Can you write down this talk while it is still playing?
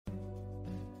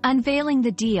Unveiling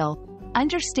the deal,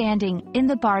 understanding in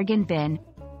the bargain bin.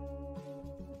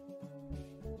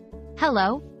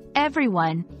 Hello,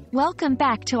 everyone. Welcome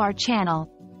back to our channel,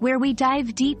 where we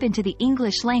dive deep into the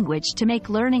English language to make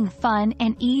learning fun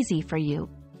and easy for you.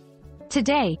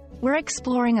 Today, we're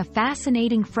exploring a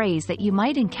fascinating phrase that you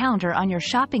might encounter on your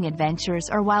shopping adventures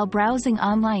or while browsing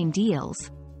online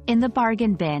deals: in the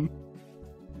bargain bin.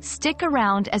 Stick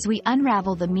around as we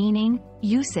unravel the meaning,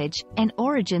 usage, and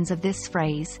origins of this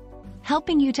phrase,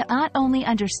 helping you to not only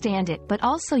understand it but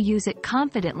also use it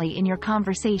confidently in your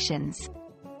conversations.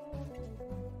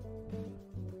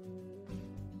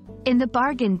 In the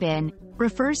bargain bin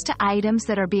refers to items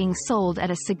that are being sold at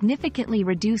a significantly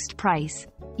reduced price,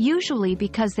 usually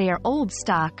because they are old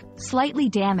stock, slightly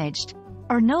damaged,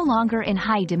 or no longer in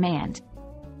high demand.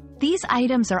 These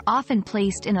items are often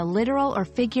placed in a literal or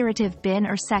figurative bin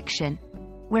or section,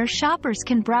 where shoppers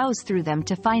can browse through them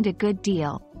to find a good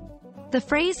deal. The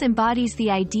phrase embodies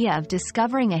the idea of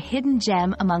discovering a hidden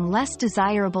gem among less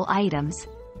desirable items,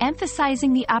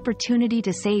 emphasizing the opportunity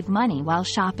to save money while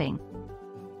shopping.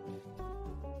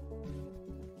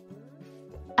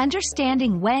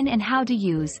 Understanding when and how to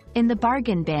use in the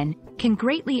bargain bin can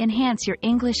greatly enhance your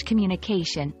English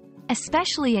communication,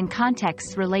 especially in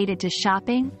contexts related to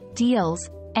shopping, deals,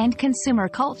 and consumer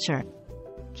culture.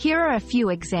 Here are a few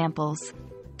examples.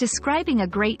 Describing a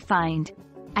great find.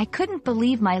 I couldn't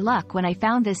believe my luck when I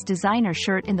found this designer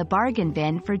shirt in the bargain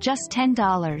bin for just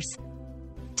 $10.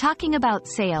 Talking about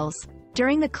sales.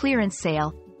 During the clearance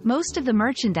sale, most of the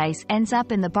merchandise ends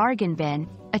up in the bargain bin,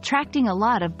 attracting a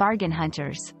lot of bargain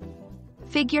hunters.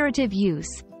 Figurative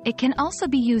use. It can also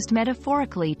be used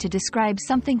metaphorically to describe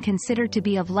something considered to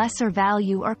be of lesser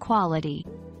value or quality.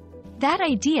 That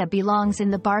idea belongs in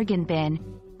the bargain bin.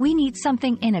 We need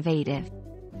something innovative.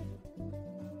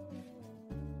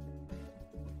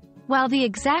 While the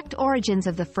exact origins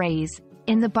of the phrase,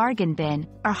 in the bargain bin,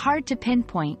 are hard to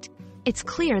pinpoint, it's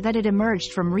clear that it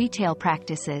emerged from retail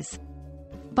practices.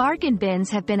 Bargain bins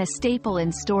have been a staple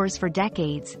in stores for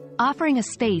decades, offering a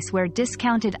space where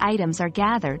discounted items are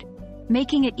gathered,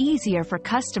 making it easier for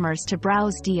customers to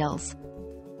browse deals.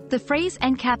 The phrase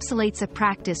encapsulates a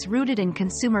practice rooted in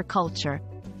consumer culture,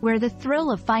 where the thrill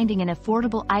of finding an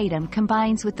affordable item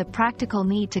combines with the practical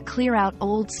need to clear out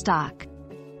old stock.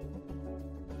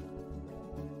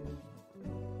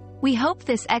 We hope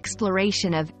this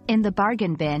exploration of in the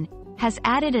bargain bin has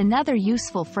added another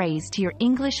useful phrase to your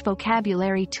English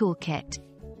vocabulary toolkit.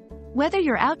 Whether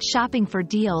you're out shopping for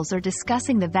deals or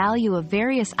discussing the value of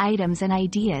various items and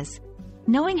ideas,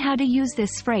 knowing how to use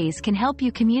this phrase can help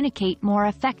you communicate more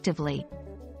effectively.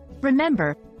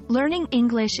 Remember, learning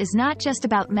English is not just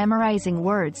about memorizing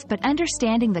words but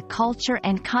understanding the culture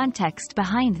and context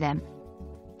behind them.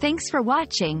 Thanks for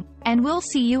watching, and we'll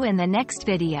see you in the next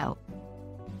video.